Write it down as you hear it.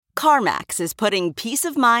CarMax is putting peace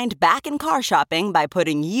of mind back in car shopping by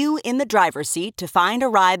putting you in the driver's seat to find a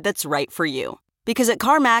ride that's right for you. Because at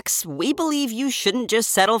CarMax, we believe you shouldn't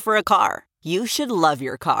just settle for a car. You should love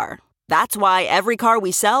your car. That's why every car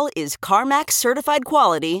we sell is CarMax certified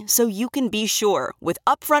quality, so you can be sure with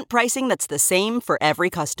upfront pricing that's the same for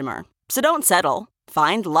every customer. So don't settle.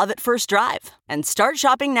 Find love at first drive and start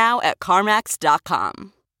shopping now at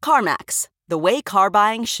CarMax.com. CarMax, the way car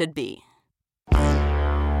buying should be.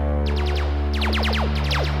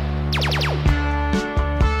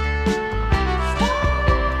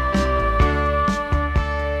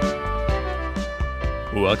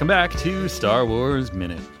 Welcome back to Star Wars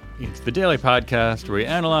Minute. It's the daily podcast where we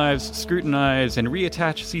analyze, scrutinize, and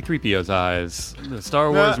reattach C-3PO's eyes. The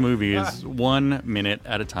Star Wars movies, 1 minute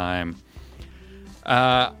at a time.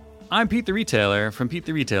 I'm Pete the Retailer from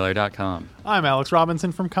PeteTheRetailer.com. I'm Alex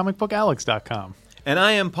Robinson from ComicBookAlex.com. And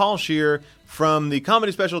I am Paul Scheer from the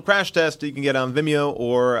comedy special Crash Test that you can get on Vimeo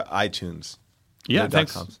or iTunes. Yeah,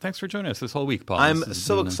 thanks for joining us this whole week, Paul. I'm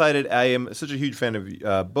so excited. I am such a huge fan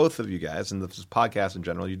of both of you guys and this podcast in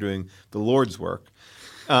general. You're doing the Lord's work.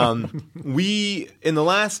 We, in the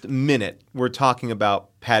last minute, were talking about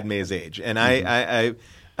Padmé's age. And I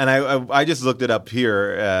just looked it up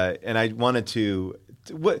here, and I wanted to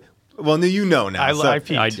well, you know now. I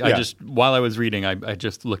just while I was reading, I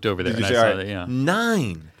just looked over there and I saw that. Yeah,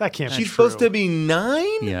 9. That can't be She's true. supposed to be 9.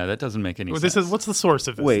 Yeah, that doesn't make any sense. What's the source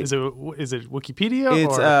of this? Wait. Is it Wikipedia?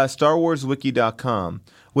 It's or? StarWarsWiki.com.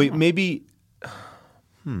 Wait, maybe.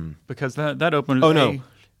 Because that opens. Oh no.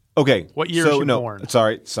 Okay. What year is she born?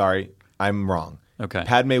 Sorry, I'm wrong. Okay.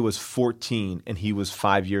 Padmé was 14 and he was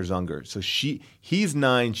 5 years younger. So he's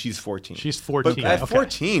 9, she's 14. She's 14. But at okay.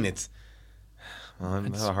 14, I'm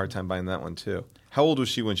having a hard time buying that one too. How old was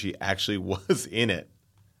she when she actually was in it?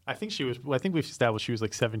 I think we've established she was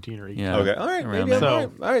like 17 or 18. Yeah. Okay. All right. Around Maybe there.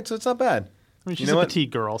 all right. So it's not bad. I mean, she's You know a what?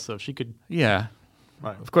 petite girl, so she could. Yeah.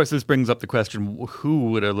 Right. Of course, this brings up the question: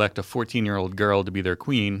 who would elect a 14-year-old girl to be their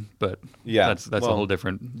queen? But Yeah, that's a whole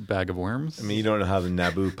different bag of worms. I mean, you don't know how the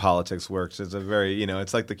Naboo politics works. It's a very,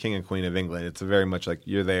 it's like the king and queen of England. It's a very much like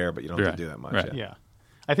you're there, but you don't have to do that much. Right. Yeah.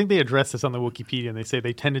 I think they address this on the Wikipedia, and they say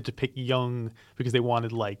they tended to pick young because they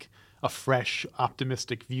wanted like a fresh,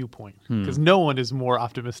 optimistic viewpoint. Because no one is more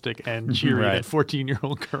optimistic and cheery Right. than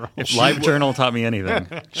 14-year-old girls. if LiveJournal taught me anything,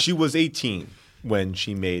 She was 18 when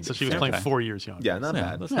she made. So she was playing 4 years younger. Yeah, not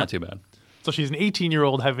bad. that's not too bad. So she's an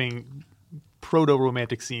 18-year-old having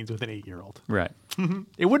proto-romantic scenes with an 8-year-old. Right.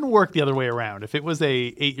 It wouldn't work the other way around. If it was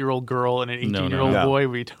a 8-year-old girl and an 18-year-old No. boy,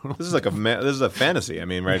 we totally. This is like this is a fantasy. I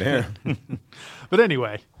mean, right here. But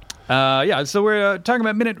anyway, So we're talking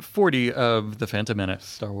about minute 40 of The Phantom Menace,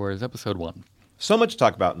 Star Wars Episode 1. So much to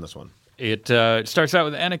talk about in this one. It starts out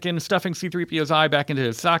with Anakin stuffing C-3PO's eye back into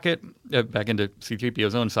his socket, back into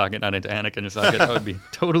C-3PO's own socket, not into Anakin's socket. That would be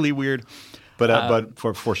totally weird. But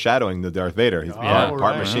for foreshadowing the Darth Vader, he's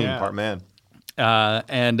part machine, part man.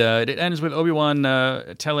 And it ends with Obi-Wan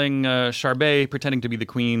telling Charbet, pretending to be the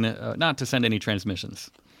queen, not to send any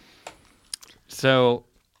transmissions. So,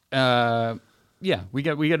 we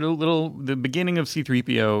get the beginning of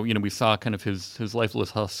C-3PO. We saw kind of his lifeless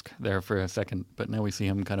husk there for a second, but now we see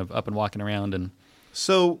him kind of up and walking around. And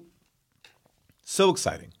So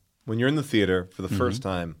exciting when you're in the theater for the first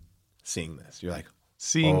time seeing this. You're like,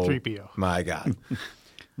 seeing oh, 3PO. My God.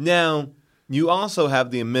 Now, you also have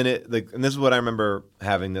the minute, and this is what I remember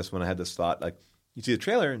having this when I had this thought, like, you see the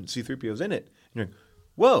trailer and C-3PO's in it. And you're like,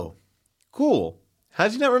 whoa, cool. How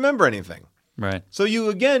does he not remember anything? right, So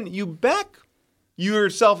you back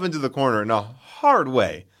yourself into the corner in a hard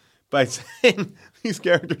way by saying these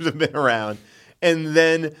characters have been around. And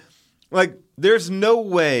then, there's no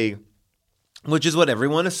way, which is what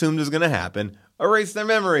everyone assumed was going to happen, erase their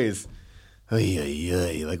memories.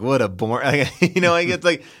 Like, what a boring, I get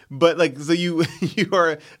so you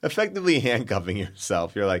are effectively handcuffing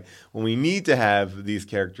yourself. You're like, well, we need to have these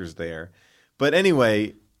characters there. But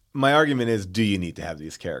anyway, my argument is, do you need to have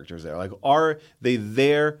these characters there? Like, are they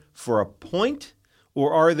there for a point?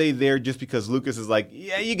 Or are they there just because Lucas is like,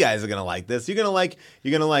 yeah, you guys are gonna like this. You're gonna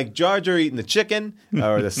like Jar Jar eating the chicken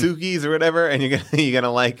or the Sukis or whatever, and you're gonna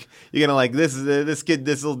like this kid,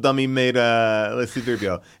 this little dummy made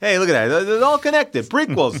C-3PO. Hey, look at that! It's all connected.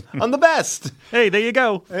 Prequels. I'm the best. hey, there you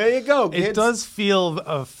go. There you go. It kids. does feel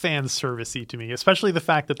fan servicey to me, especially the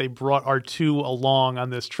fact that they brought R2 along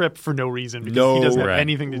on this trip for no reason because he doesn't have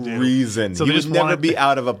anything to do. Reason. So he they would just never wanted be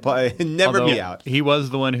out of a never Although be out. He was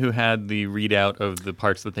the one who had the readout of the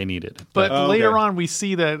parts that they needed. But Oh, later okay. on, we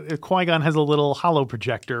see that Qui-Gon has a little hollow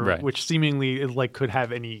projector, Right. which seemingly could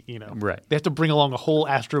have any, Right. They have to bring along a whole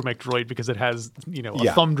astromech droid because it has, a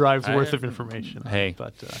Yeah. thumb drive's worth of information. Hey.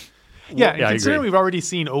 But yeah, I considering agree. we've already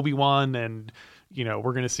seen Obi-Wan and, we're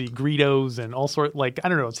going to see Greedos and all sorts, I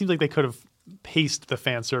don't know. It seems like they could have paced the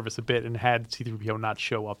fan service a bit and had C-3PO not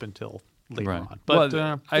show up until later Right. on. But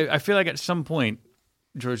I feel like at some point,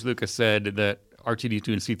 George Lucas said that R2-D2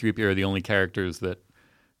 and C-3PO are the only characters that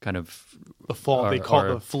kind of the fall, they call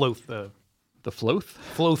the flow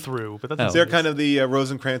flow through. But that's They're kind of the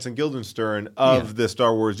Rosencrantz and Guildenstern of the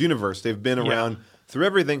Star Wars universe. They've been around through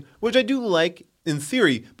everything, which I do like in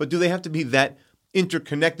theory, but do they have to be that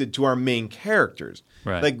interconnected to our main characters?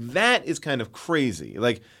 Right. Like, that is kind of crazy.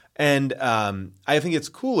 And I think it's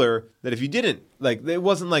cooler that if you didn't, it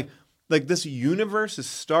wasn't like this universe, this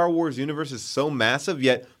Star Wars universe is so massive,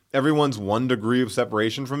 yet everyone's 1 degree of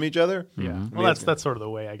separation from each other. Yeah. I mean, Well, that's sort of the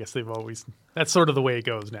way, I guess they've always, that's sort of the way it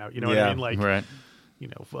goes now. You know what I Yeah. mean? right.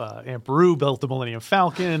 Aunt Beru built the Millennium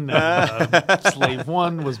Falcon. Slave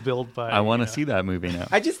One was built by. I want to see that movie now.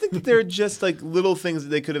 I just think that there are just little things that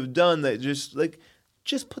they could have done that just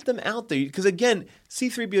put them out there. Because again,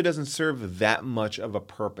 C-3PO doesn't serve that much of a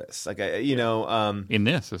purpose. In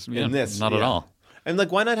this, not at yeah. all. And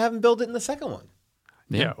why not have him build it in the second one?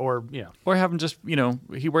 Yeah. Or have him just,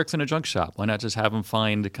 he works in a junk shop. Why not just have him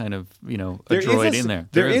find kind of, a droid in there?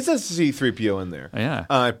 There is a C-3PO in there. Yeah.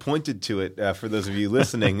 I pointed to it for those of you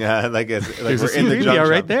listening. There's we're a in the C-3PO junk shop.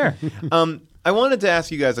 right there. I wanted to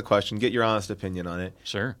ask you guys a question, get your honest opinion on it.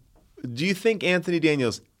 Sure. Do you think Anthony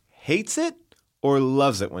Daniels hates it or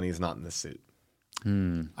loves it when he's not in the suit?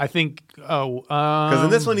 I think. Because in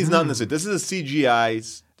this one, he's not in the suit. This is a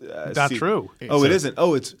CGI. Not true. Oh, it isn't.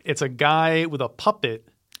 Oh, It's a guy with a puppet.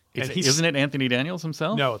 Isn't it Anthony Daniels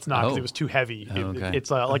himself? No, it's not because Oh. it was too heavy. okay. It's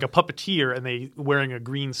like a puppeteer, and they wearing a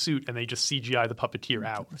green suit, and they just CGI the puppeteer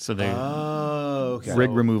out. So they Oh, okay. rig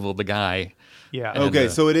removal the guy. Yeah. And, Okay,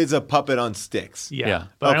 so it is a puppet on sticks. Yeah. Yeah.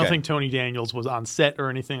 But I don't Okay. think Tony Daniels was on set or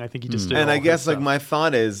anything. I think he just did. And all I his guess stuff. my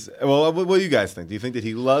thought is, well, what do you guys think? Do you think that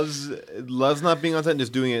he loves not being on set and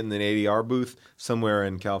just doing it in an ADR booth somewhere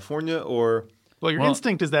in California, or Well, your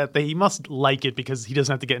instinct is that he must like it because he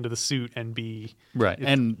doesn't have to get into the suit and be Right.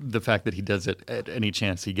 And the fact that he does it at any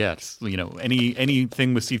chance he gets.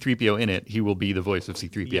 Anything with C-3PO in it, he will be the voice of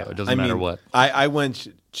C-3PO. Yeah. It doesn't matter what. I went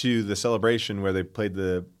to the celebration where they played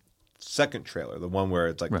the second trailer, the one where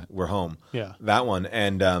it's Right. we're home. Yeah. That one,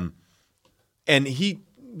 and he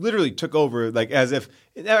literally took over as if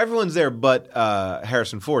everyone's there but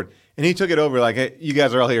Harrison Ford, and he took it over hey, you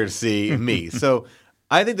guys are all here to see me. So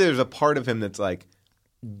I think there's a part of him that's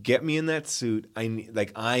get me in that suit. He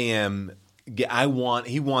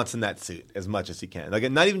wants in that suit as much as he can.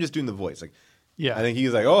 Not even just doing the voice. Yeah. I think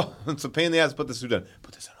he's oh, it's a pain in the ass to put the suit on.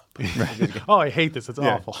 Put this on. Oh, I hate this. It's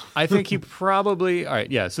Yeah. awful. I think he probably, all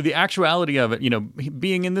right, yeah. So the actuality of it,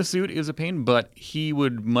 being in the suit is a pain, but he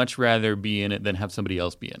would much rather be in it than have somebody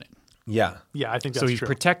else be in it. Yeah. Yeah, I think that's So he's true.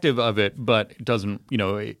 protective of it, but doesn't,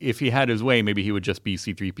 if he had his way, maybe he would just be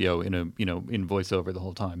C-3PO in voiceover the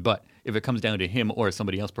whole time. But if it comes down to him or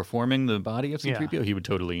somebody else performing the body of C-3PO, he would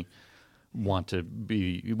totally wants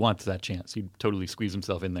that chance. He'd totally squeeze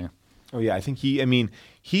himself in there. Oh yeah, I think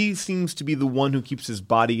he seems to be the one who keeps his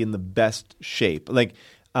body in the best shape.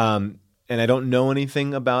 And I don't know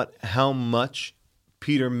anything about how much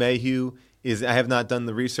Peter Mayhew is. I have not done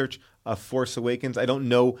the research of Force Awakens. I don't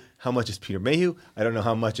know how much is Peter Mayhew. I don't know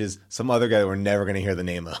how much is some other guy that we're never going to hear the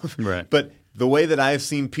name of. Right. But the way that I've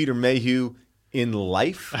seen Peter Mayhew in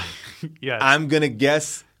life, Yeah. I'm going to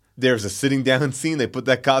guess there's a sitting down scene. They put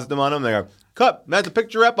that costume on him. They go, cut, that's a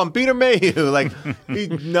picture up on Peter Mayhew.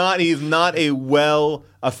 He's not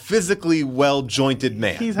a physically well-jointed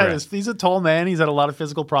man. He's a tall man. He's had a lot of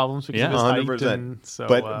physical problems because of his height. 100%. And so,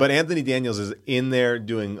 but Anthony Daniels is in there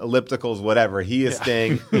doing ellipticals, whatever. He is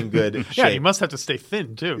staying in good shape. yeah, he must have to stay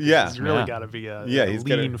thin too. 'Cause Yeah. he's really Yeah. got to be a He's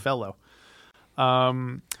lean gotta- fellow.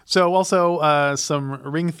 So also some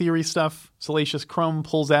ring theory stuff. Salacious Crumb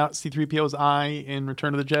pulls out C-3PO's eye in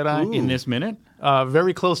Return of the Jedi. In this minute?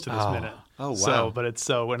 Very close to this minute. Oh, wow.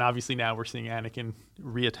 And obviously now we're seeing Anakin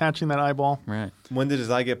reattaching that eyeball. Right. When did his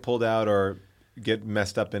eye get pulled out or get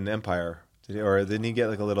messed up in Empire? Didn't he get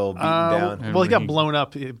a little beaten down? Well, he got blown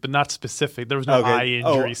up, but not specific. There was no eye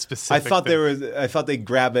injury specific. I thought they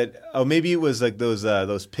grab it. Oh, maybe it was those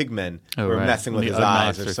pigmen were messing with The his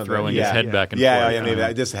eyes Ugnaughts or are something. throwing his head back and forth. Yeah,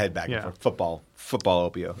 maybe just head back and Yeah. forth. Football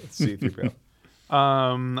opio. C-3PO.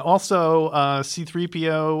 Also,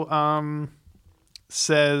 C-3PO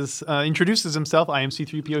says, introduces himself, I am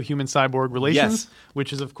C-3PO, human cyborg relations, Yes.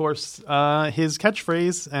 which is, of course, his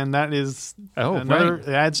catchphrase. And that is right. It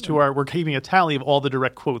adds to we're keeping a tally of all the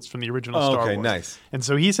direct quotes from the original Star okay, Wars. nice. And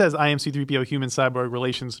so he says, I am C-3PO, human cyborg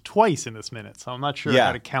relations twice in this minute. So I'm not sure Yeah.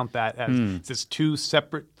 how to count that as is this two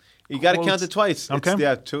separate You got to quotes? count it twice. Okay.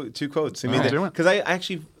 It's, two quotes. I mean, Alright. because I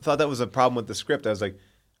actually thought that was a problem with the script. I was like,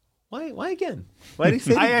 why again? Why did he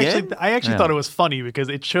say it again? I actually Yeah. thought it was funny because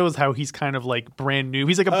it shows how he's kind of like brand new.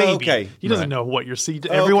 He's like a baby. okay. He doesn't Right. know what you're seeing.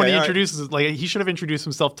 Everyone he all right. introduces, like he should have introduced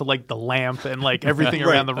himself to like the lamp and like everything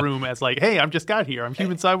Right. around the room as like, hey, I'm just got here. I'm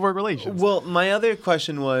human cyborg relations. Well, my other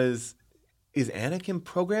question was, is Anakin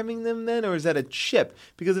programming them then, or is that a chip?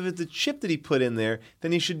 Because if it's a chip that he put in there,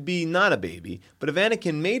 then he should be not a baby. But if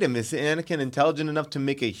Anakin made him, is Anakin intelligent enough to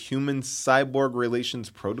make a human cyborg relations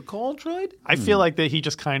protocol droid? I feel like that he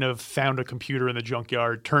just kind of found a computer in the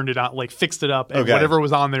junkyard, turned it on, like fixed it up, and Okay. whatever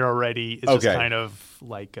was on there already is just Okay. kind of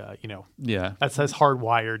like, Yeah. that's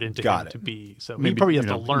hardwired into Got him it. to be. So he Maybe, probably has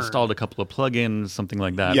you know, to learn. installed a couple of plugins, something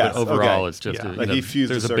like that. Yes, but overall, okay. it's just Yeah. a, you Like know, he fused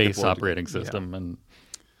the there's a circuit base board operating system. And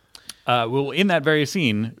well, in that very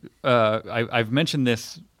scene, I've mentioned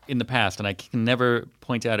this in the past, and I can never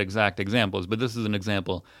point out exact examples, but this is an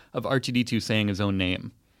example of R2-D2 saying his own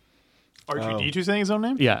name. R2-D2 saying his own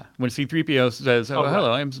name? Yeah, when C-3PO says, "Oh, right.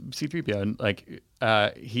 hello, I'm C-3PO," and like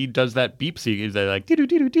he does that beep sequence, that like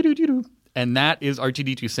doo-doo-doo-doo-doo-doo, and that is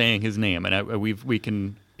R2-D2 saying his name, and we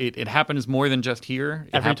can. It happens more than just here.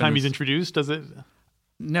 It Every time he's happens- introduced, does it?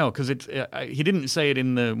 No, because it's he didn't say it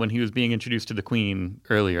when he was being introduced to the Queen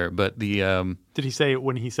earlier, but the Did he say it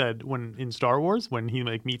when in Star Wars when he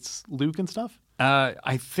like meets Luke and stuff?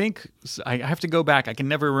 I think I have to go back. I can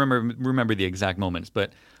never remember the exact moments,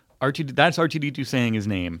 but that's R2-D2 saying his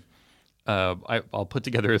name. I'll put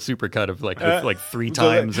together a supercut of like 3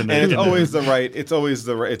 times, and it's always the right. It's always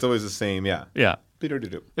the same. Yeah. yeah.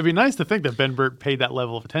 Be-do-do-do. It'd be nice to think that Ben Burt paid that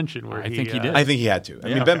level of attention. Where I think he did. I think he had to.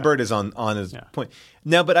 I mean, Ben Burt is on his point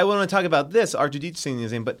now. But I want to talk about this R2-D2 saying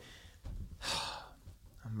his name. But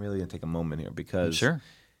I'm really gonna take a moment here because Sure.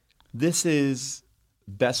 this is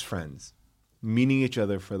best friends meeting each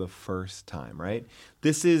other for the first time, right?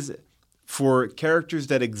 This is for characters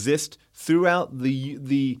that exist throughout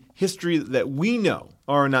the history that we know,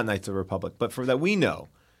 or not Knights of the Republic, but for that we know.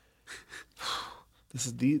 This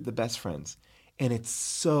is the best friends. And it's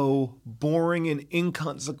so boring and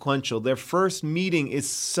inconsequential. Their first meeting is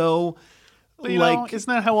so You know, isn't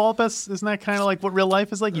that kind of like what real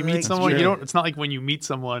life is like? You meet someone, true. it's not like when you meet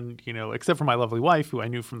someone, except for my lovely wife, who I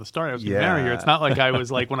knew from the start I was going to Yeah. marry her. It's not like I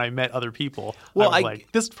was like when I met other people. Well, I was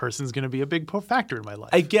like, this person's going to be a big factor in my life.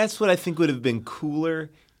 I guess what I think would have been cooler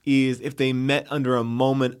is if they met under a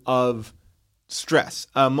moment of stress,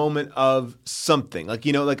 a moment of something, like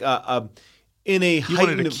in a you wanted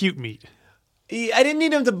heightened. a cute meet. I didn't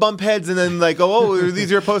need them to bump heads and then like, oh, are these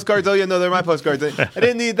your postcards? Oh, yeah, no, they're my postcards. I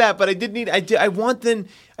didn't need that, but I did need. I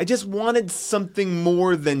just wanted something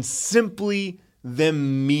more than simply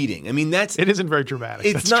them meeting. I mean, It isn't very dramatic.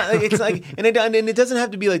 it's That's not. true. It's like, and it doesn't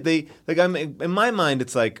have to be like I'm in my mind.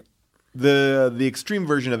 It's like the extreme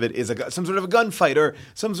version of it is some sort of a gunfight or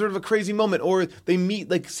some sort of a crazy moment, or they meet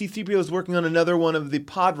like C-3PO is working on another one of the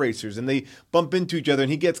pod racers and they bump into each other and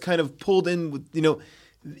he gets kind of pulled in with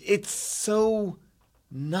It's so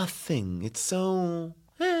nothing. It's so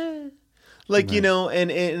and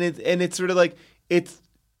it's sort of like it's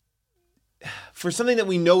for something that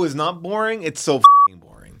we know is not boring. It's so f***ing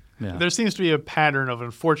boring. Yeah. There seems to be a pattern of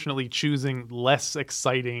unfortunately choosing less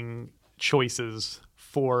exciting choices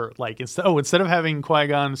for like instead of having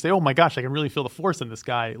Qui-Gon say, "Oh my gosh, I can really feel the Force in this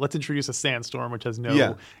guy," let's introduce a sandstorm, which has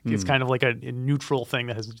it's kind of like a neutral thing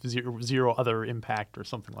that has zero other impact or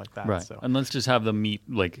something like that. Right. So And let's just have them meet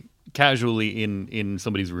like casually in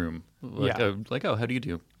somebody's room. Like, Yeah. how do you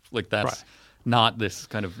do? Like that's Right. not this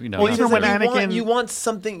kind of, Well, not- even when you want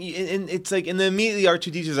something, and it's like, and then immediately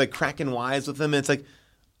R2-D2 is like cracking wise with him. And it's like,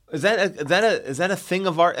 is that a thing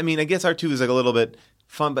of art? I mean, I guess R2 is like a little bit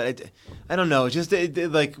fun, but I don't know. It's just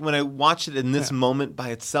like when I watched it in this moment by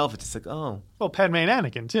itself, it's just like, oh, well, Padme and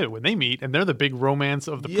Anakin too, when they meet, and they're the big romance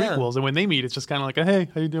of the Yeah. prequels, and when they meet, it's just kind of like, "Hey,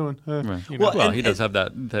 how you doing?" Right. Well, Well, he does have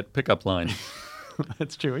that pickup line.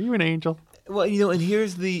 that's true. Are you an angel? well, and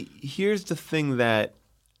here's the thing that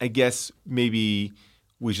I guess maybe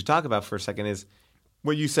we should talk about for a second is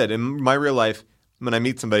what you said. In my real life, when I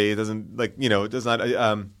meet somebody, it doesn't it does not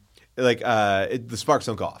the sparks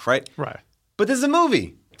don't go off, right? Right. But this is a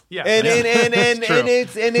movie. Yeah. And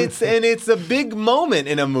It's true. it's a big moment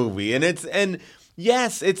in a movie.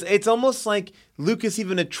 Yes, it's almost like Lucas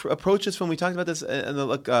even approached this when we talked about this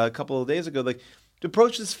a couple of days ago, like to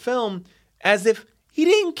approach this film as if he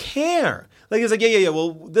didn't care. Like, it's like, yeah.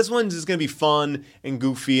 Well, this one's just going to be fun and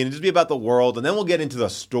goofy and just be about the world, and then we'll get into the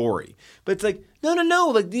story. But it's like, no.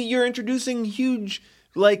 Like, you're introducing huge,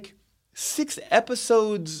 like, 6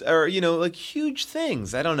 episodes or, like, huge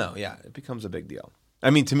things. I don't know. Yeah, it becomes a big deal. I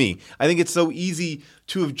mean, to me, I think it's so easy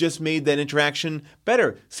to have just made that interaction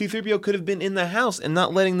better. C-3PO could have been in the house and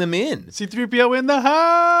not letting them in. C-3PO in the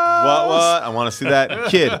house! What? I want to see that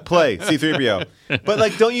kid play C-3PO. But,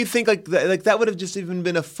 like, don't you think, like that would have just even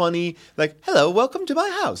been a funny, like, hello, welcome to my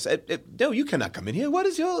house. No, you cannot come in here. What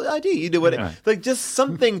is your ID? You do what? Yeah. Like, just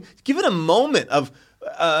something, give it a moment of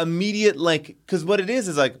immediate, like, because what it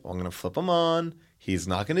is like, well, I'm going to flip him on. He's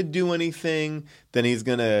not going to do anything. Then he's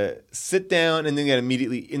going to sit down and then get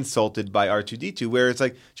immediately insulted by R2-D2, where it's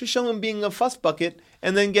like, just show him being a fuss bucket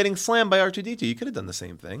and then getting slammed by R2-D2. You could have done the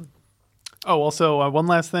same thing. Oh, also, one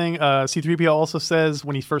last thing. C-3PO also says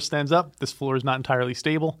when he first stands up, this floor is not entirely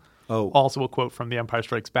stable. Oh. Also a quote from The Empire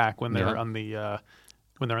Strikes Back when they're Yeah. on the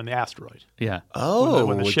when they're on the asteroid. Yeah. Oh,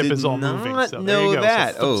 When the ship did is all not moving. So there know you go.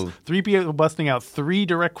 that. So 3PO busting out 3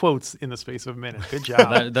 direct quotes in the space of a minute. Good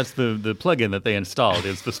job. That's the plugin that they installed.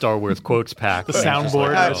 It's the Star Wars quotes pack. The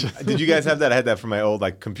soundboard. Did you guys have that? I had that from my old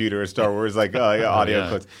computer Star Wars audio yeah.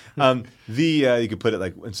 quotes. You could put it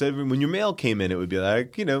like instead of when your mail came in, it would be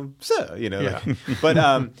like sir, Yeah.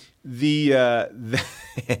 But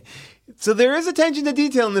so there is attention to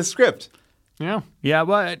detail in this script. Yeah. Yeah,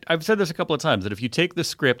 well, I've said this a couple of times that if you take the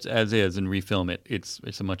script as is and refilm it,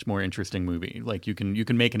 it's a much more interesting movie. Like you can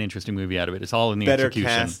make an interesting movie out of it. It's all in the Better execution.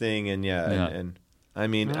 casting and and I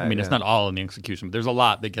mean, It's not all in the execution, but there's a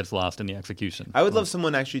lot that gets lost in the execution. I would love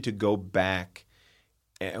someone actually to go back.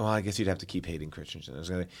 Well, I guess you'd have to keep hating Christensen. I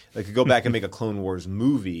was gonna could go back and make a Clone Wars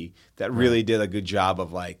movie that really did a good job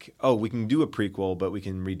of like, oh, we can do a prequel, but we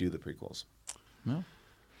can redo the prequels.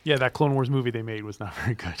 Yeah, that Clone Wars movie they made was not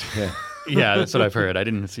very good. Yeah. Yeah, that's what I've heard. I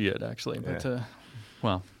didn't see it actually, but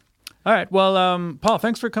well. All right. Well, Paul,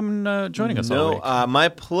 thanks for coming joining us all week. My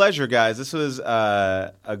pleasure, guys. This was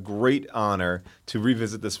a great honor to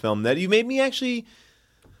revisit this film that you made me actually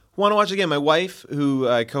want to watch again. My wife, who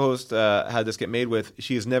I co-host How This Get Made with,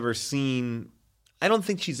 she has never seen – I don't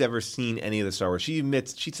think she's ever seen any of the Star Wars. She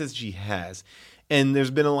says she has. And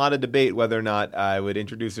there's been a lot of debate whether or not I would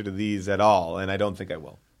introduce her to these at all, and I don't think I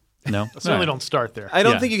will. No? Certainly don't start there. I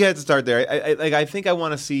don't Yeah. think you have to start there. I think I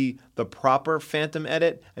want to see the proper Phantom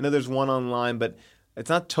edit. I know there's one online, but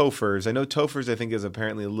it's not Topher's. I know Topher's, I think, is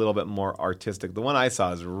apparently a little bit more artistic. The one I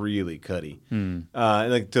saw is really cutty. And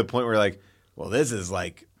to the point where well, this is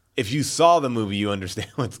if you saw the movie, you understand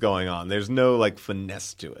what's going on. There's no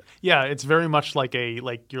finesse to it. Yeah, it's very much like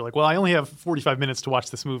you're like, well, I only have 45 minutes to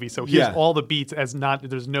watch this movie, so here's all the beats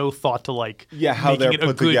there's no thought to how they're making it a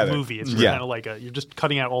put good together. movie. It's just kind of you're just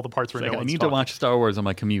cutting out all the parts where no I one's need talking. to watch Star Wars on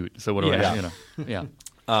my commute. So what do I? Yeah.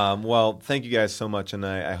 Well, thank you guys so much, and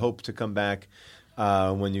I hope to come back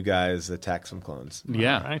when you guys attack some clones.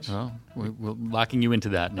 Yeah. All right. Well, we're locking you into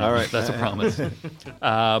that now. All right. That's a promise.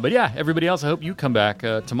 But yeah, everybody else, I hope you come back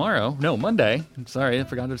tomorrow. No, Monday. Sorry, I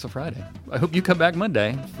forgot it's a Friday. I hope you come back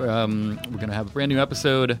Monday. We're going to have a brand new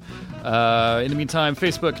episode. In the meantime,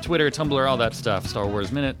 Facebook, Twitter, Tumblr, all that stuff. Star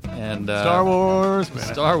Wars Minute. And Star Wars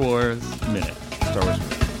Minute. Star Wars Minute. Star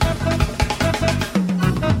Wars.